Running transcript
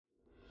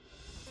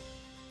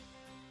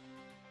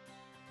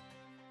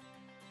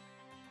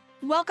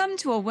Welcome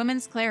to A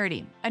Women's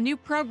Clarity, a new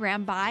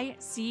program by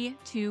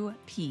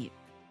C2P.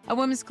 A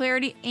Women's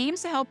Clarity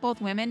aims to help both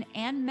women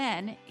and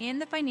men in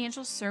the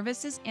financial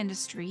services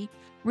industry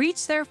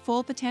reach their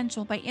full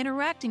potential by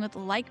interacting with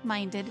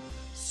like-minded,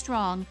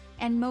 strong,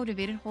 and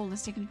motivated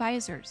holistic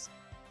advisors.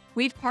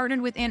 We've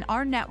partnered within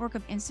our network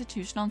of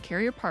institutional and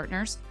carrier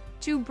partners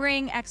to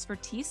bring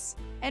expertise,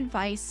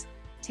 advice,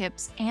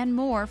 tips, and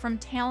more from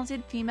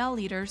talented female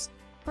leaders,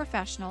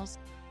 professionals,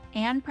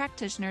 and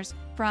practitioners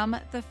from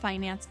the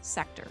finance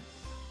sector.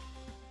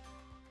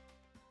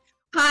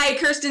 Hi,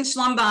 Kirsten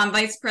Schlumbaum,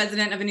 Vice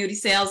President of Annuity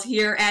Sales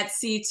here at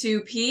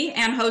C2P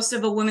and host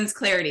of A Women's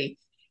Clarity.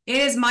 It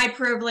is my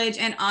privilege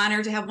and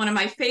honor to have one of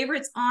my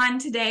favorites on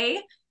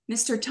today,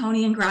 Mr.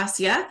 Tony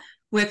Ingrassia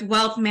with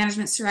Wealth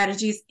Management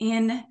Strategies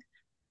in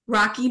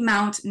Rocky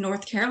Mount,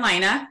 North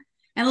Carolina.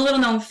 And a little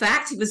known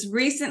fact, he was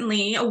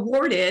recently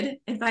awarded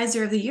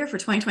Advisor of the Year for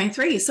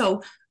 2023.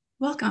 So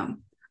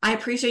welcome. I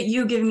appreciate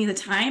you giving me the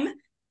time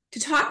to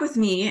talk with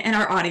me and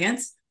our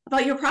audience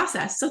about your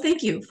process. So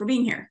thank you for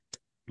being here.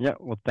 Yeah,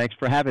 well, thanks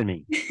for having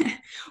me.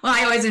 Well,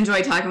 I always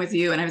enjoy talking with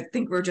you. And I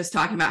think we're just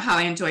talking about how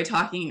I enjoy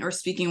talking or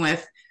speaking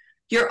with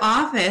your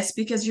office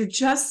because you're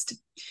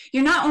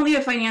not only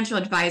a financial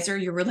advisor,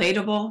 you're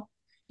relatable.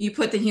 You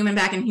put the human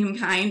back in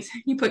humankind.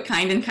 You put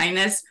kind in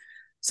kindness.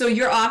 So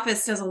your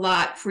office does a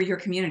lot for your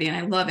community and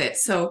I love it.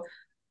 So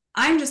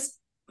I'm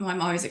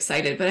always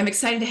excited, but I'm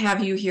excited to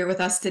have you here with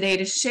us today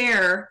to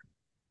share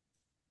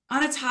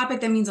on a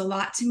topic that means a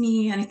lot to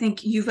me. And I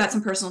think you've got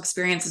some personal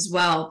experience as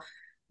well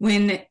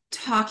when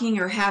talking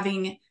or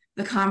having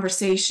the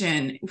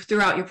conversation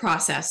throughout your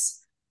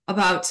process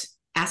about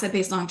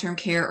asset-based long-term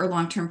care or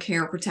long-term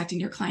care, protecting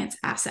your clients'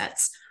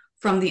 assets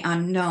from the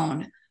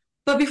unknown.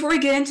 But before we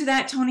get into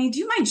that, Tony, do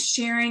you mind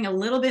sharing a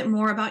little bit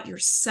more about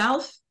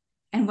yourself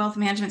and wealth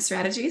management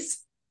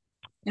strategies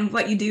and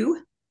what you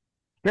do?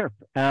 Sure.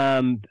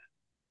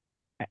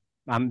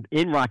 I'm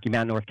in Rocky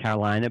Mount, North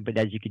Carolina, but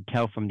as you can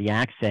tell from the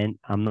accent,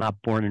 I'm not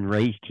born and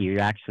raised here.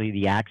 Actually,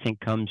 the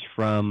accent comes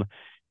from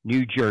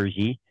New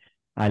Jersey.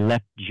 I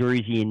left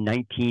Jersey in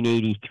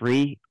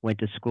 1983, went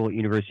to school at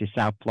University of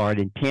South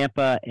Florida in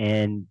Tampa,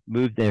 and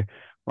moved to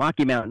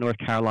Rocky Mount, North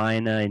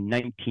Carolina in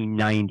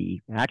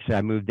 1990. Actually,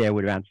 I moved there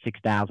with around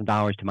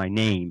 $6,000 to my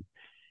name,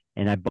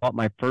 and I bought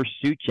my first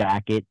suit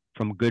jacket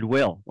from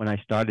Goodwill when I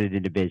started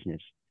in the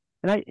business.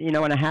 And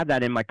I have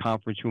that in my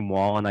conference room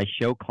wall, and I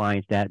show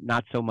clients that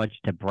not so much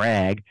to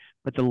brag,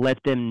 but to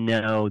let them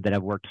know that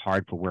I've worked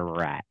hard for where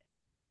we're at.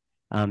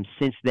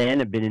 Since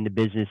then, I've been in the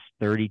business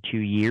 32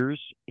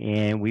 years,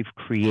 and we've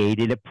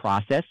created a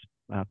process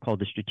called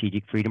the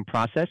Strategic Freedom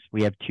Process.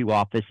 We have two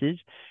offices,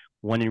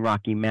 one in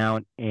Rocky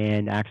Mount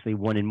and actually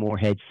one in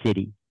Morehead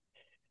City.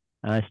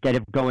 Instead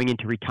of going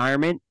into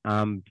retirement,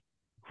 I'm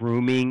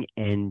grooming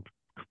and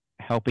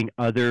helping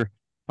other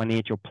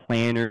financial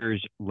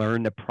planners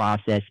learn the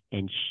process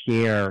and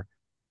share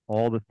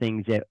all the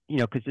things that,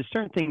 because there's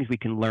certain things we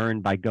can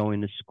learn by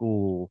going to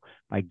school,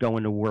 by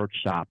going to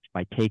workshops,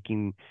 by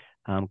taking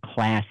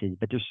classes,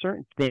 but there's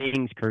certain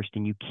things,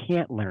 Kirsten, you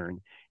can't learn,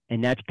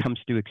 and that comes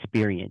through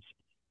experience.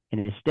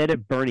 And instead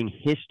of burning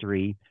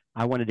history,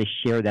 I wanted to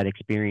share that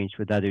experience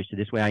with others, so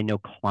this way I know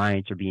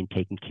clients are being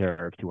taken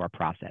care of through our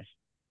process.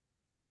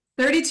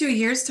 32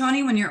 years,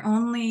 Tony, when you're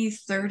only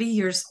 30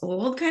 years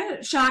old, kind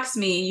of shocks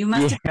me. You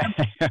must have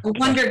been a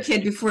wonder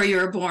kid before you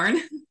were born.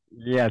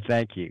 Yeah,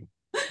 thank you.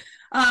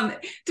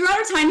 Throughout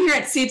our time here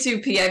at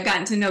C2P, I've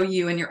gotten to know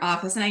you and your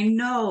office, and I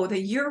know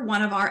that you're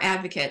one of our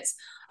advocates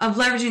of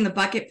leveraging the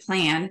bucket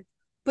plan,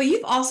 but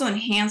you've also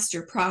enhanced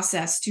your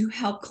process to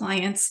help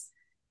clients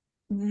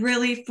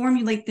really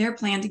formulate their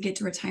plan to get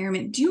to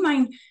retirement. Do you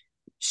mind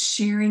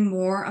sharing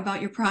more about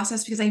your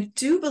process? Because I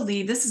do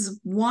believe this is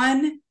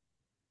one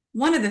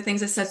of the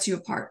things that sets you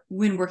apart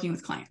when working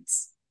with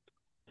clients.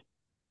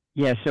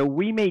 Yeah, so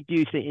we may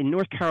do, so in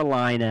North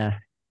Carolina,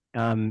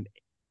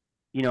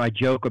 I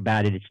joke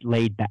about it. It's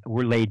laid back.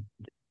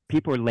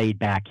 People are laid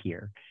back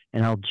here.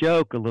 And I'll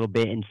joke a little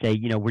bit and say,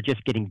 we're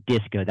just getting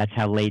disco. That's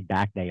how laid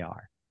back they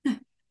are.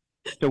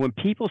 So when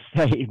people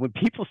say,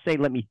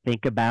 let me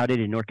think about it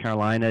in North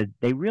Carolina,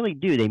 they really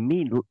do. They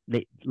mean,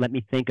 let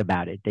me think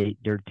about it. They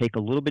take a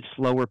little bit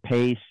slower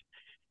pace.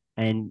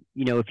 And,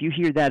 if you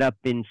hear that up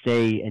in,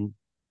 say, and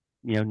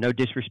no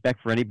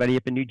disrespect for anybody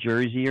up in New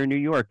Jersey or New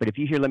York, but if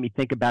you hear let me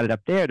think about it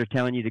up there, they're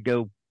telling you to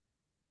go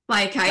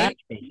fly a kite,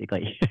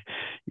 basically.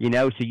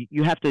 So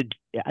you have to,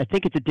 I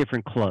think it's a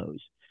different close.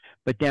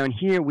 But down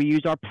here, we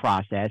use our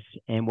process,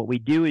 and what we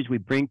do is we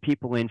bring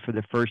people in for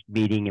the first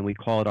meeting, and we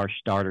call it our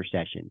starter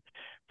session.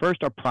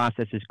 First, our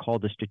process is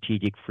called the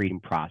Strategic Freedom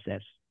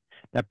Process.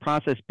 That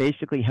process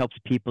basically helps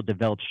people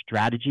develop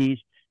strategies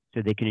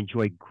so they can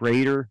enjoy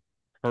greater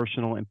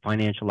personal and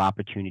financial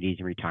opportunities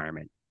in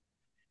retirement.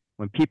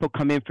 When people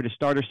come in for the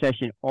starter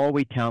session, all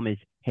we tell them is,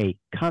 hey,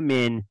 come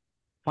in,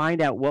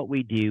 find out what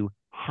we do,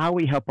 how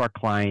we help our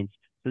clients.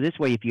 So this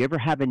way, if you ever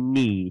have a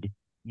need,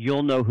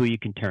 you'll know who you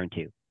can turn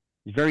to.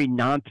 It's very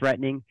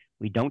non-threatening.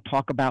 We don't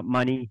talk about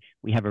money.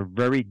 We have a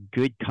very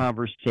good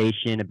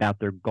conversation about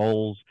their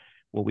goals,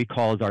 what we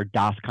call is our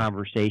DOS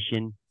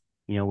conversation.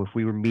 If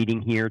we were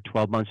meeting here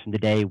 12 months from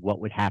today, what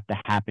would have to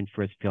happen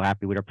for us to feel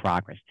happy with our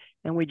progress?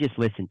 And we just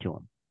listen to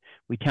them.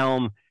 We tell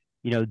them,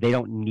 they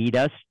don't need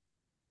us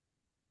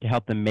to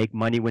help them make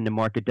money when the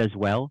market does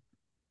well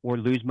or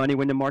lose money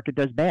when the market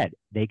does bad.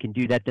 They can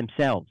do that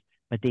themselves,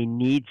 but they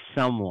need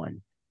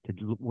someone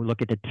to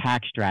look at the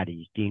tax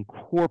strategies, to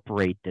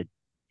incorporate the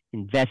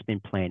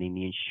investment planning,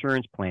 the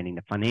insurance planning,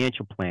 the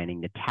financial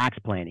planning, the tax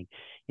planning,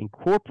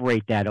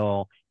 incorporate that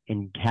all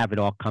and have it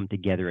all come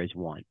together as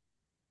one.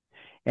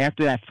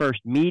 After that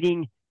first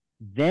meeting,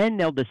 then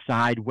they'll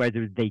decide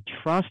whether they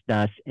trust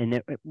us,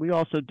 and we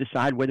also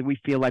decide whether we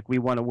feel like we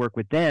want to work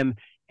with them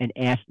and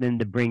ask them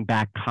to bring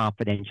back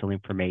confidential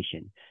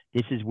information.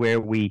 This is where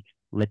we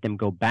let them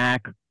go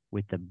back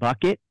with the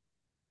bucket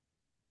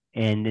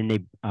and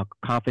then a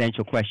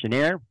confidential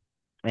questionnaire,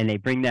 and they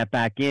bring that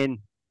back in,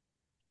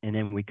 and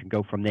then we can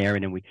go from there.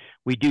 And then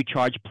we do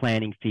charge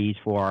planning fees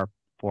for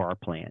our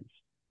plans.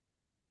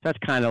 So that's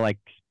kind of like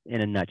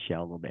in a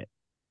nutshell a little bit.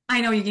 I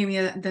know you gave me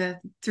the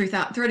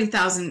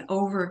 30,000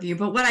 overview,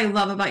 but what I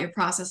love about your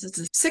process is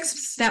a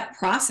 6-step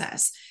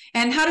process.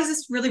 And how does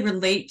this really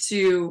relate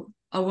to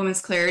a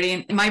woman's clarity?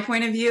 And in my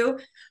point of view,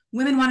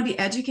 women want to be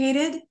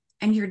educated,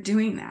 and you're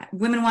doing that.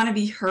 Women want to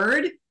be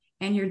heard,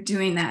 and you're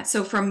doing that.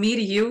 So from me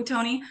to you,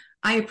 Tony,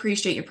 I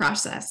appreciate your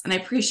process, and I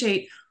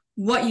appreciate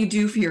what you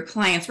do for your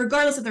clients,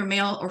 regardless if they're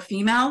male or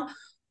female.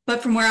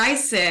 But from where I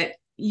sit,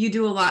 you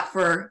do a lot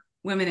for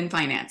women in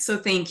finance. So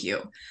thank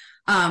you.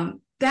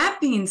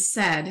 That being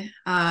said,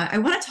 I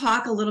want to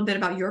talk a little bit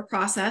about your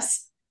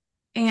process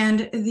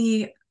and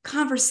the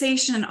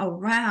conversation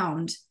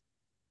around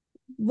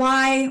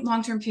why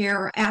long-term care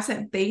or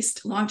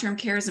asset-based long-term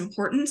care is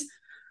important.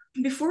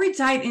 Before we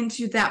dive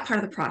into that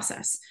part of the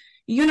process,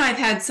 you and I have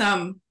had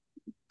some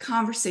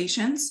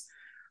conversations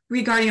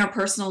regarding our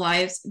personal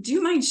lives. Do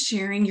you mind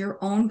sharing your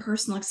own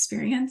personal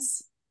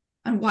experience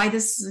on why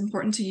this is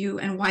important to you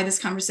and why this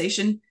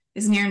conversation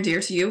is near and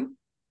dear to you?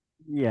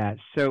 Yeah.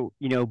 So,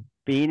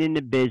 being in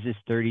the business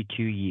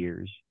 32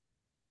 years,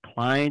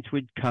 clients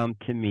would come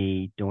to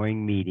me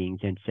during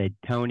meetings and said,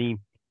 Tony,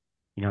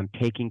 I'm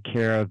taking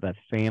care of a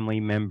family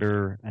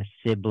member, a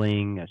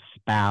sibling, a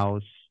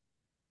spouse,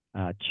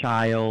 a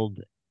child.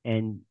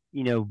 And,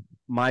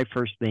 my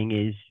first thing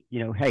is,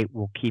 hey,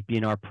 we'll keep you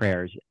in our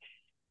prayers.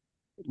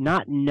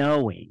 Not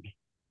knowing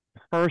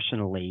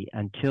personally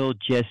until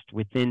just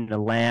within the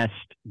last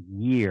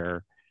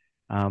year,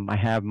 I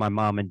have my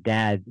mom and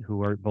dad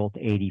who are both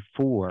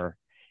 84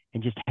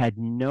 and just had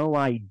no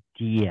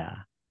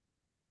idea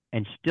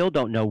and still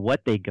don't know what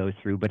they go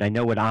through, but I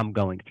know what I'm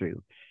going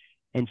through.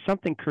 And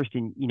something,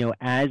 Kirsten,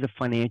 as a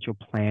financial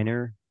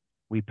planner,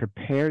 we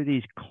prepare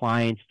these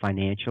clients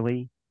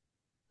financially,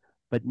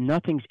 but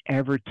nothing's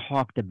ever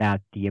talked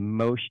about the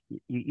emotion.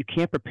 You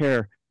can't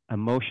prepare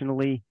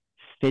emotionally,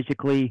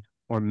 physically,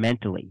 or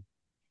mentally,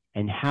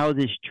 and how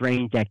this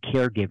drains that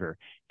caregiver.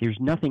 There's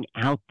nothing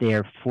out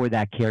there for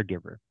that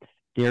caregiver.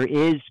 There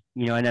is,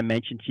 and I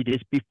mentioned to you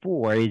this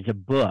before, is a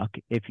book.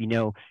 If you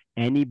know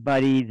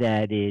anybody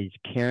that is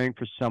caring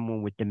for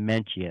someone with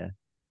dementia,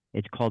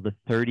 it's called The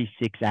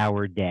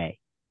 36-Hour Day.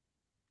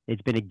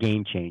 It's been a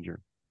game changer,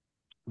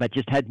 but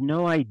just had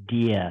no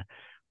idea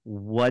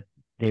what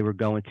they were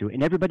going through.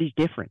 And everybody's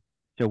different.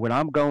 So what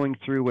I'm going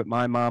through with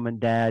my mom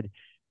and dad,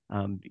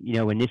 and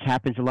this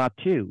happens a lot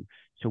too.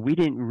 So we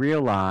didn't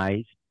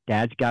realize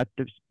dad's got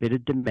this bit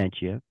of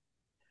dementia.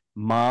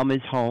 Mom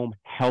is home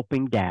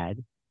helping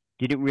dad.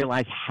 Didn't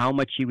realize how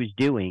much she was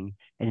doing,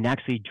 and it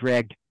actually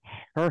dragged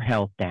her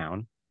health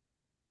down.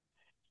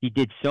 She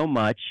did so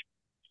much.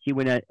 She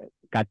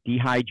got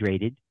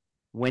dehydrated,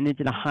 went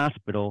into the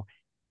hospital,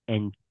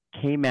 and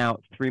came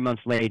out 3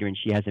 months later, and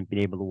she hasn't been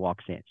able to walk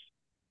since.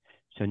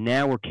 So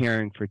now we're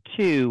caring for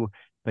two,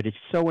 but it's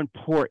so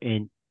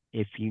important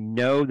if you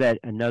know that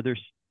another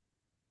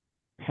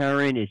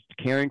parent is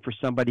caring for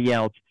somebody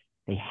else,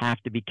 they have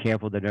to be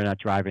careful that they're not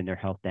driving their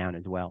health down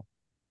as well.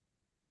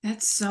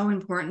 That's so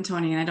important,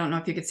 Tony. And I don't know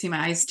if you could see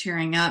my eyes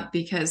tearing up,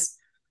 because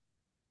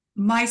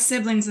my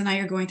siblings and I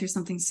are going through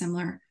something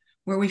similar,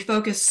 where we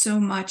focus so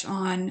much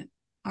on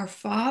our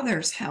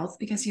father's health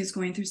because he is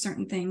going through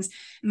certain things.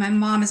 And my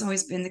mom has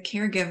always been the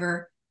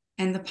caregiver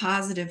and the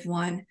positive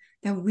one,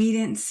 that we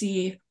didn't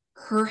see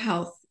her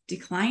health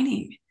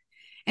declining.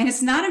 And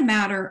it's not a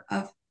matter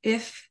of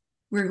if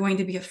we're going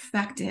to be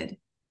affected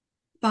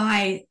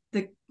by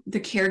the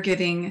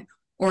caregiving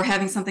or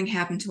having something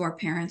happen to our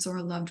parents or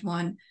a loved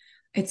one.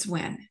 It's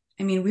when.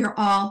 I mean,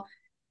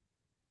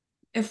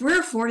 if we're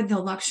afforded the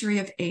luxury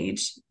of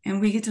age and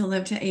we get to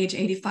live to age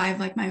 85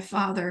 like my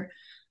father,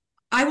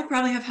 I will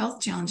probably have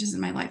health challenges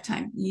in my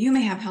lifetime. You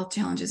may have health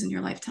challenges in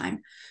your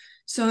lifetime.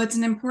 So it's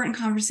an important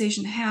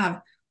conversation to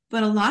have.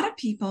 But a lot of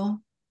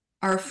people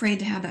are afraid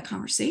to have that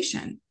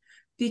conversation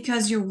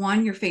because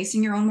you're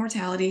facing your own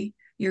mortality,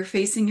 you're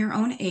facing your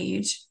own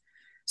age.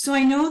 So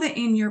I know that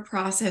in your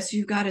process,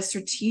 you've got a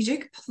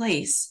strategic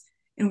place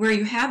in where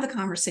you have the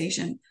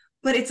conversation,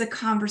 but it's a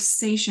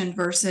conversation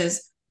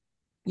versus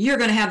you're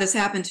going to have this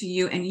happen to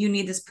you and you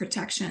need this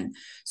protection.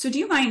 So do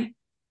you mind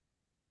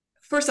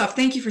First off,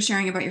 thank you for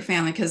sharing about your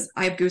family, because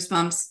I have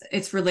goosebumps.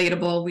 It's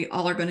relatable. We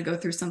all are going to go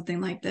through something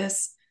like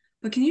this.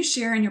 But can you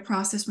share in your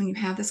process when you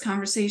have this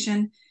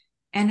conversation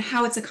and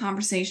how it's a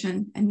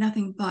conversation and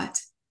nothing but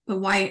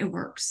why it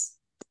works?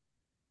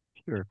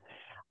 Sure.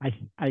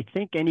 I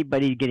think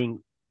anybody getting,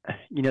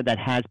 that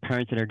has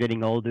parents that are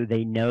getting older,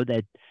 they know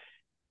that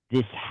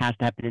this has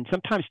to happen. And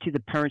sometimes too,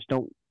 the parents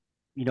don't,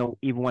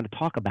 even want to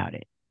talk about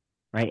it,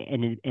 right?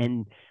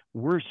 And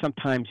we're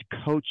sometimes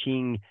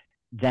coaching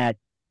that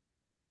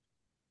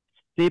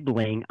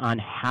sibling on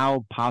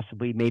how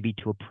possibly maybe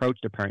to approach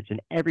the parents, and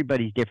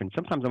everybody's different.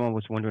 Sometimes I'm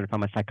almost wondering if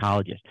I'm a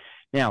psychologist.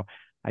 Now,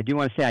 I do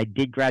want to say I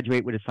did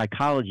graduate with a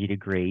psychology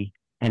degree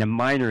and a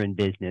minor in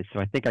business, so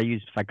I think I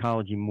use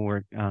psychology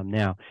more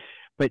now.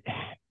 But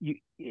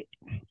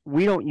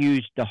we don't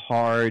use the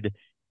hard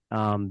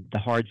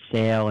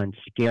sale and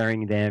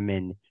scaring them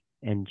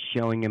and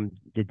showing them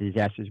the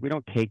disasters. We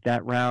don't take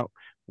that route.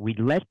 We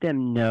let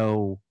them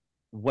know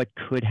what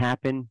could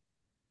happen,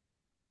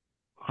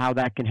 how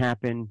that can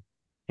happen,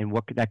 and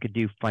what that could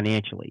do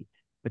financially.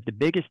 But the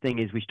biggest thing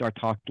is we start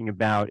talking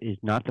about is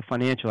not the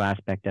financial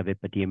aspect of it,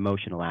 but the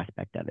emotional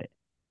aspect of it.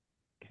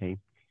 Okay?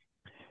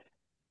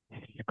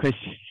 Because,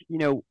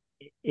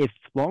 if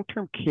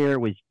long-term care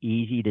was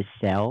easy to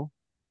sell,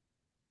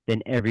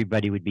 then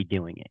everybody would be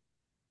doing it.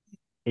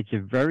 It's a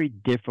very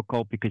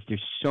difficult because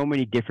there's so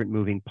many different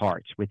moving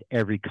parts with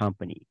every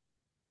company.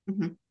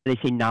 Mm-hmm. They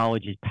say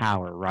knowledge is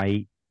power,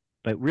 right?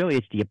 But really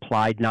it's the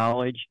applied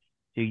knowledge.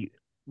 So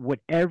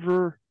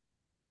whatever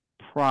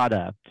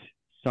product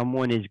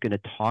someone is going to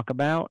talk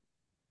about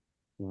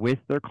with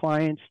their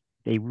clients,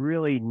 they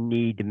really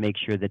need to make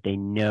sure that they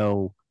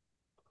know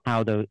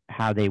how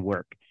they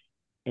work.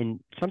 And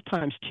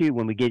sometimes too,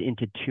 when we get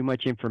into too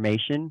much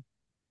information,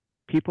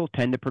 people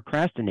tend to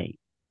procrastinate.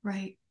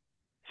 Right.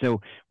 So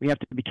we have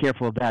to be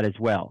careful of that as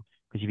well.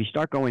 Because if you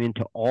start going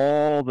into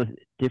all the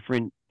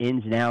different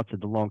ins and outs of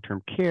the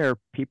long-term care,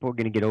 people are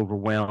going to get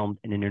overwhelmed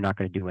and then they're not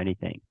going to do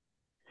anything.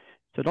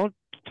 So don't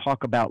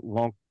talk about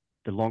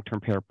the long-term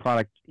care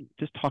product.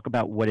 Just talk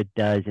about what it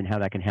does and how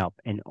that can help.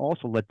 And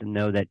also let them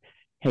know that,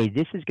 hey,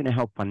 this is going to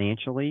help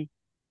financially,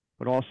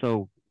 but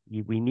also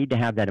we need to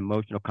have that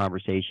emotional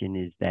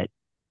conversation that's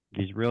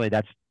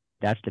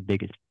the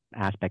biggest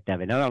aspect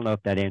of it. And I don't know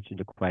if that answered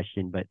the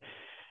question, but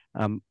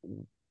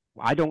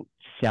I don't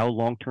sell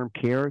long-term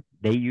care.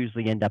 They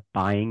usually end up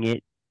buying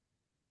it.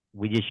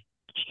 We just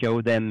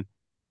show them,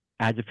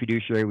 as a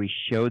fiduciary, we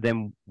show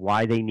them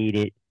why they need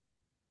it,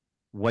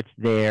 what's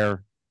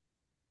there,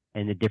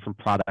 and the different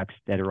products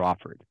that are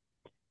offered.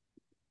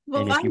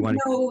 Well, if I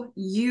know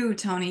you,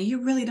 Tony,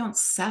 you really don't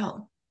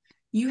sell.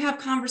 You have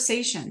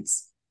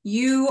conversations.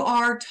 You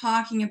are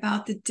talking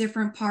about the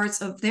different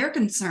parts of their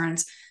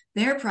concerns,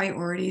 their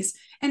priorities.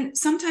 And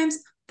sometimes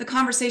the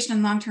conversation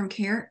in long-term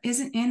care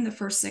isn't in the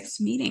first 6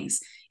 meetings.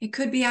 It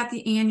could be at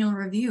the annual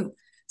review.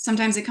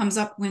 Sometimes it comes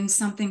up when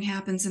something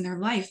happens in their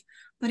life.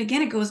 But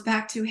again, it goes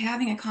back to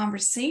having a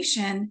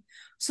conversation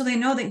so they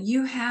know that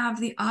you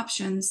have the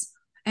options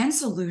and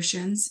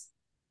solutions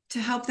to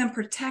help them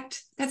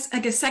protect. That's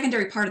like a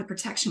secondary part of the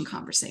protection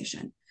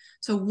conversation.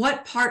 So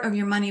what part of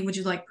your money would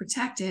you like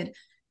protected?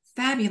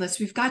 Fabulous.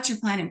 We've got your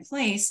plan in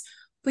place.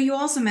 But you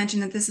also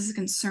mentioned that this is a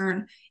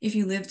concern if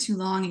you live too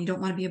long and you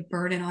don't want to be a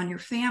burden on your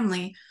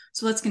family.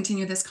 So let's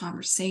continue this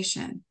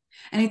conversation.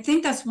 And I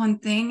think that's one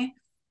thing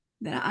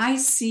that I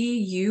see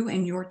you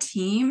and your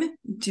team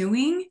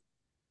doing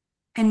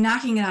and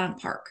knocking it out of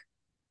the park.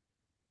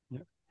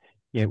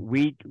 Yeah,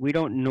 we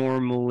don't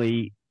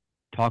normally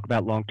talk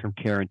about long-term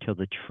care until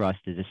the trust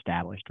is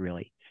established,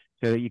 really.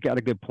 So you got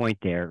a good point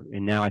there.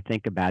 And now I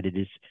think about it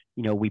is,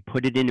 we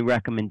put it in the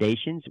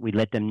recommendations. We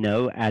let them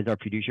know as our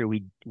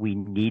fiduciary, we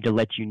need to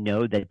let you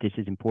know that this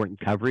is important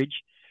coverage.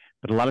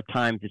 But a lot of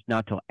times it's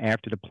not till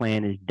after the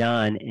plan is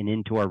done and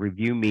into our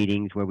review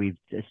meetings where we've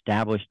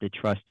established the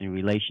trust and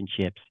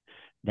relationships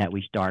that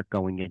we start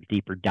going a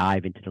deeper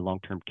dive into the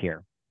long-term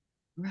care.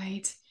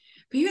 Right.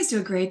 But you guys do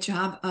a great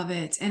job of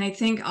it. And I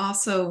think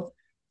also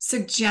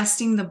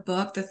suggesting the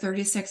book, The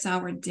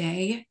 36-Hour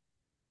Day,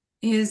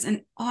 is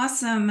an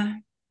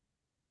awesome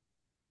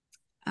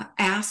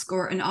ask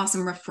or an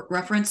awesome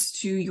reference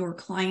to your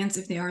clients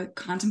if they are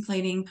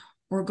contemplating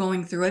or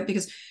going through it,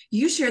 because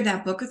you shared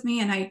that book with me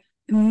and I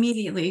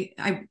immediately,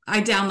 I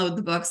download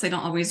the books. I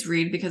don't always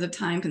read because of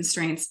time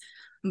constraints,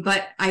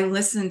 but I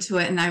listened to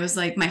it and I was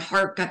like, my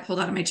heart got pulled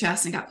out of my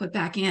chest and got put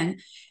back in.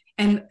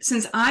 And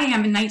since I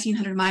am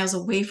 1,900 miles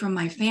away from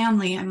my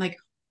family, I'm like,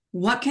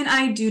 what can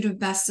I do to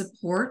best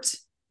support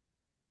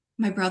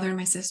my brother and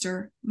my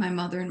sister, my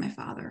mother and my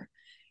father?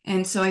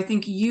 And so I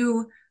think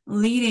you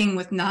leading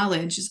with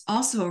knowledge is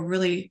also a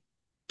really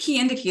key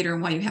indicator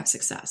of why you have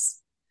success.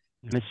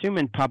 I'm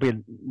assuming probably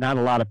not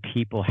a lot of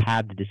people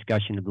have the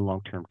discussion of the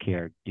long-term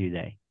care, do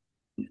they?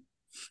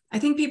 I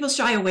think people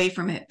shy away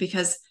from it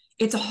because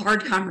it's a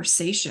hard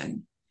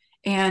conversation.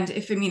 And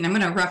I'm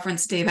going to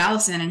reference Dave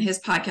Allison and his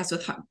podcast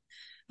with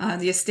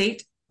the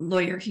estate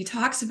lawyer. He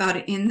talks about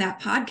it in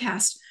that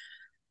podcast.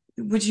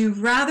 Would you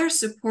rather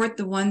support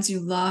the ones you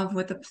love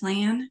with a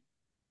plan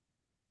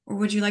or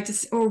would you like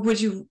to, or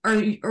would you, are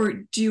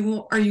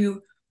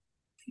you,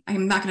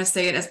 I'm not going to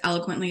say it as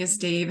eloquently as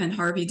Dave and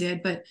Harvey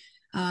did, but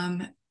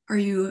are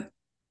you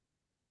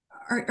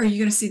going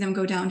to see them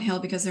go downhill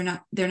because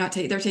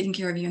they're taking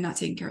care of you and not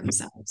taking care of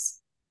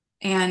themselves?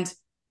 And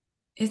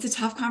it's a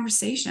tough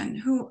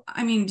conversation.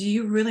 Do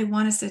you really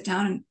want to sit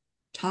down and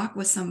talk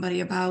with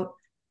somebody about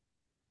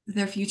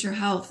their future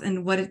health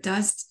and what it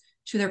does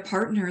to their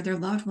partner, their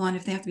loved one,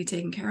 if they have to be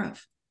taken care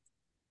of?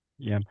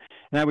 Yeah.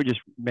 And I would just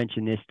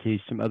mention this to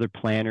some other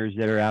planners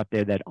that are out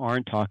there that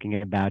aren't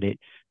talking about it.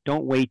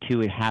 Don't wait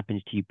till it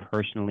happens to you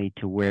personally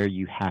to where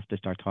you have to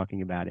start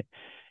talking about it.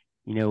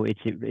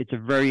 It's a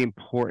very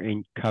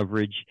important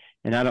coverage.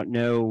 And I don't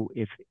know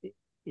if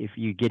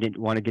you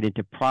want to get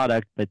into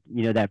product, but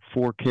that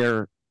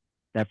 4Care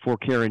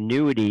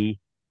annuity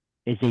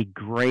is a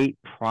great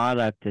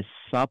product to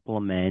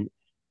supplement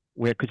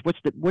because what's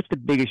the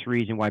biggest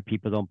reason why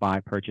people don't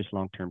purchase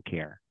long-term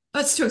care? Oh,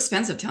 it's too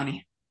expensive,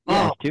 Tony.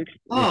 Yeah, you're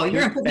going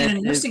to put me in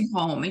a nursing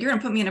home. You're going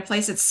to put me in a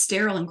place that's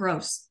sterile and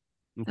gross.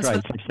 That's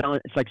right.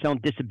 It's like selling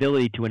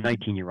disability to a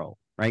 19-year-old,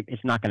 right?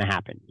 It's not going to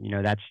happen.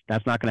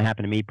 That's not going to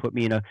happen to me. Put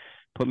me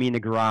in the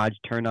garage,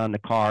 turn on the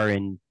car,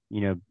 and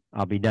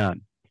I'll be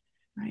done.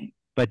 Right.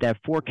 But that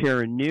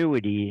 4Care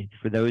annuity,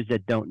 for those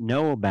that don't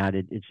know about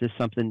it, it's just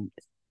something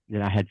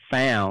that I had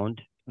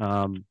found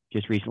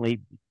just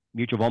recently.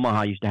 Mutual of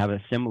Omaha used to have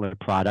a similar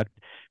product.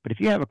 But if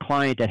you have a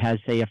client that has,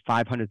 say,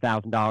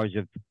 $500,000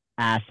 of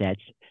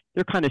assets,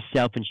 they're kind of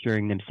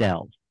self-insuring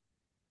themselves.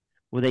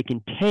 Well, they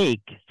can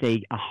take,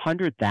 say,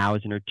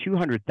 $100,000 or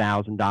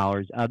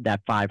 $200,000 of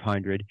that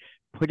 $500,000,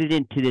 put it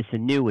into this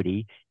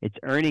annuity. It's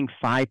earning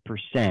 5%,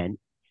 and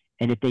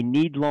if they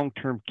need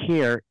long-term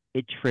care,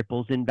 it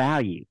triples in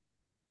value.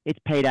 It's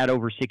paid out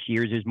over 6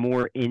 years. There's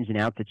more ins and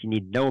outs that you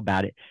need to know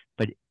about it.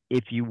 But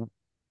if you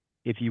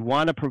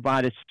want to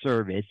provide a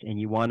service and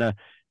you want to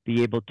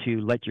be able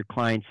to let your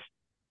clients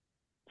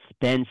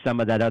spend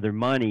some of that other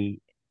money,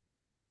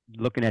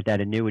 looking at that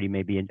annuity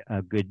may be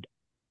a good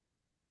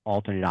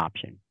alternate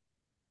option.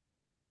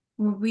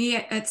 Well, we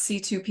at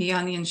C2P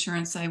on the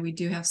insurance side, we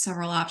do have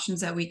several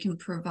options that we can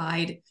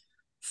provide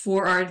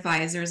for our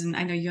advisors. And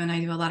I know you and I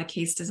do a lot of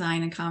case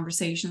design and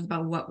conversations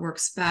about what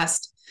works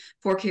best.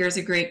 4Care is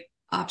a great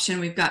option.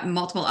 We've got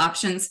multiple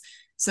options.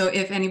 So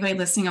if anybody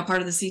listening, a part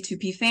of the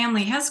C2P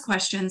family, has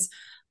questions,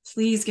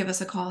 please give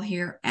us a call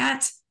here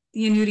at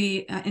the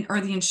annuity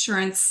or the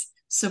insurance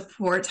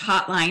support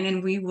hotline,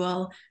 and we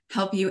will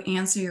help you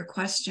answer your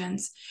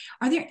questions.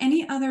 Are there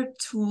any other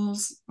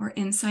tools or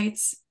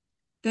insights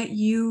that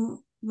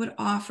you would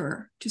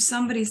offer to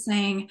somebody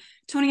saying,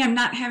 Tony, I'm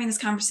not having this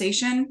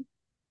conversation.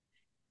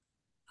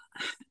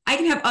 I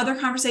can have other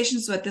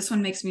conversations, but this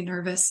one makes me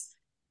nervous.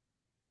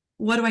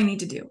 What do I need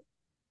to do?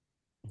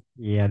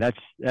 Yeah, that's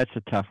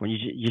a tough one.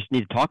 You just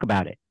need to talk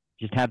about it.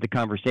 Just have the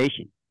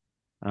conversation.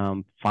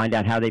 Find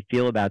out how they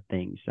feel about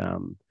things.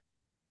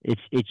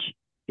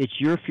 It's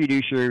your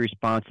fiduciary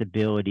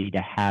responsibility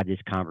to have this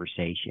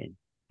conversation.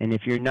 And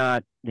if you're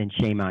not, then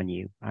shame on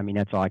you. I mean,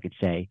 that's all I could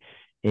say.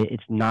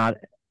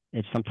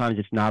 Sometimes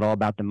it's not all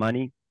about the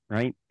money,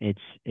 right?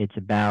 It's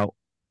about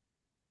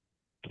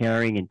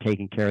caring and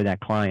taking care of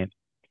that client.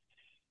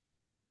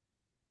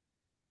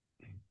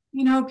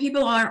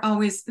 People are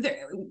always,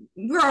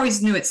 we're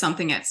always new at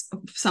something at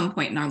some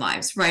point in our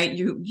lives, right?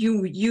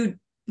 You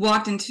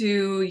walked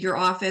into your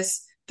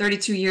office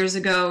 32 years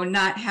ago,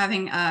 not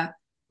having a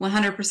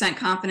 100%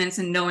 confidence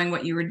in knowing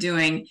what you were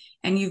doing.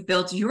 And you've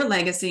built your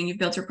legacy and you've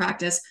built your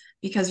practice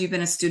because you've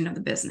been a student of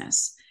the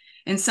business.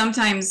 And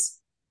sometimes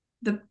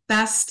the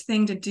best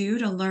thing to do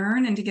to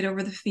learn and to get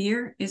over the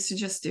fear is to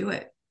just do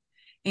it.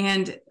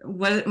 And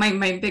what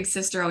my big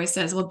sister always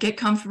says, well, get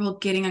comfortable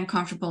getting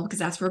uncomfortable, because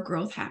that's where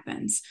growth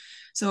happens.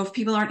 So if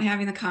people aren't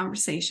having the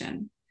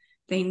conversation,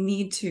 they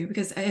need to,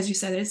 because as you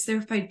said, it's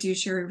their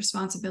fiduciary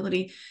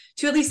responsibility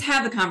to at least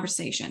have the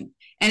conversation.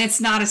 And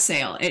it's not a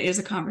sale, it is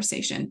a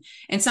conversation.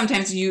 And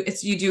sometimes you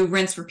do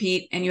rinse,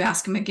 repeat, and you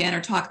ask them again or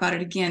talk about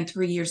it again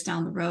 3 years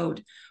down the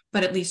road,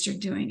 but at least you're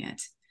doing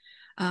it.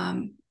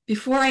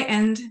 Before I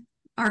end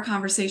our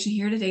conversation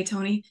here today,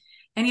 Tony,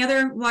 any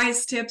other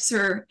wise tips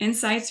or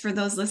insights for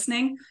those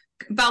listening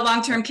about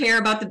long-term care,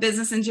 about the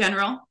business in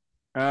general?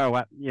 Oh,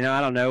 I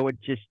don't know.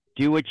 Just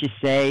do what you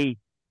say,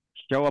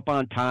 show up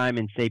on time,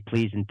 and say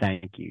please and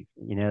thank you.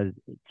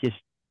 Just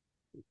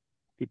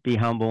be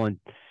humble and,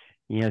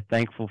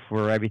 thankful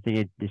for everything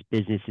that this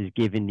business has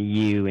given to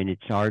you. And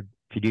it's our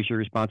fiduciary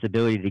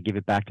responsibility to give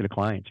it back to the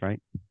clients,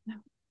 right?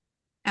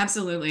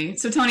 Absolutely.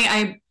 So, Tony,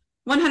 I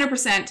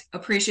 100%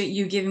 appreciate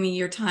you giving me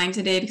your time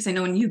today, because I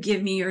know when you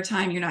give me your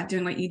time, you're not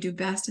doing what you do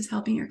best, is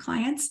helping your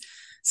clients.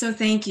 So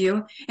thank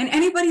you. And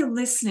anybody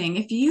listening,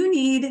 if you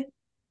need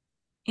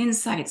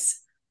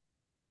insights,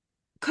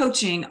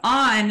 coaching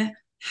on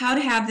how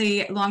to have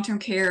the long-term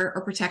care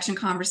or protection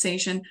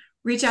conversation,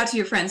 reach out to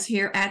your friends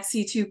here at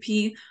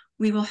C2P.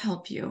 We will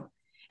help you.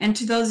 And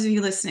to those of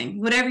you listening,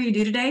 whatever you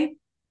do today,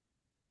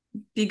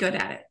 be good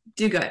at it.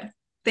 Do good.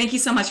 Thank you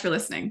so much for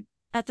listening.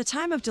 At the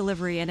time of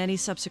delivery and any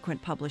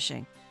subsequent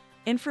publishing,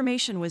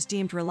 Information was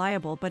deemed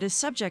reliable but is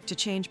subject to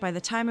change by the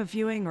time of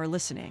viewing or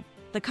listening.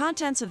 The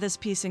contents of this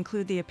piece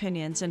include the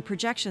opinions and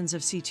projections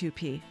of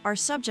C2P, are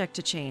subject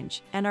to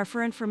change, and are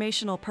for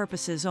informational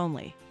purposes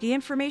only. The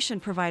information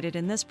provided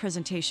in this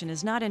presentation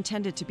is not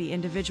intended to be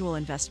individual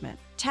investment,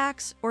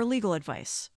 tax, or legal advice.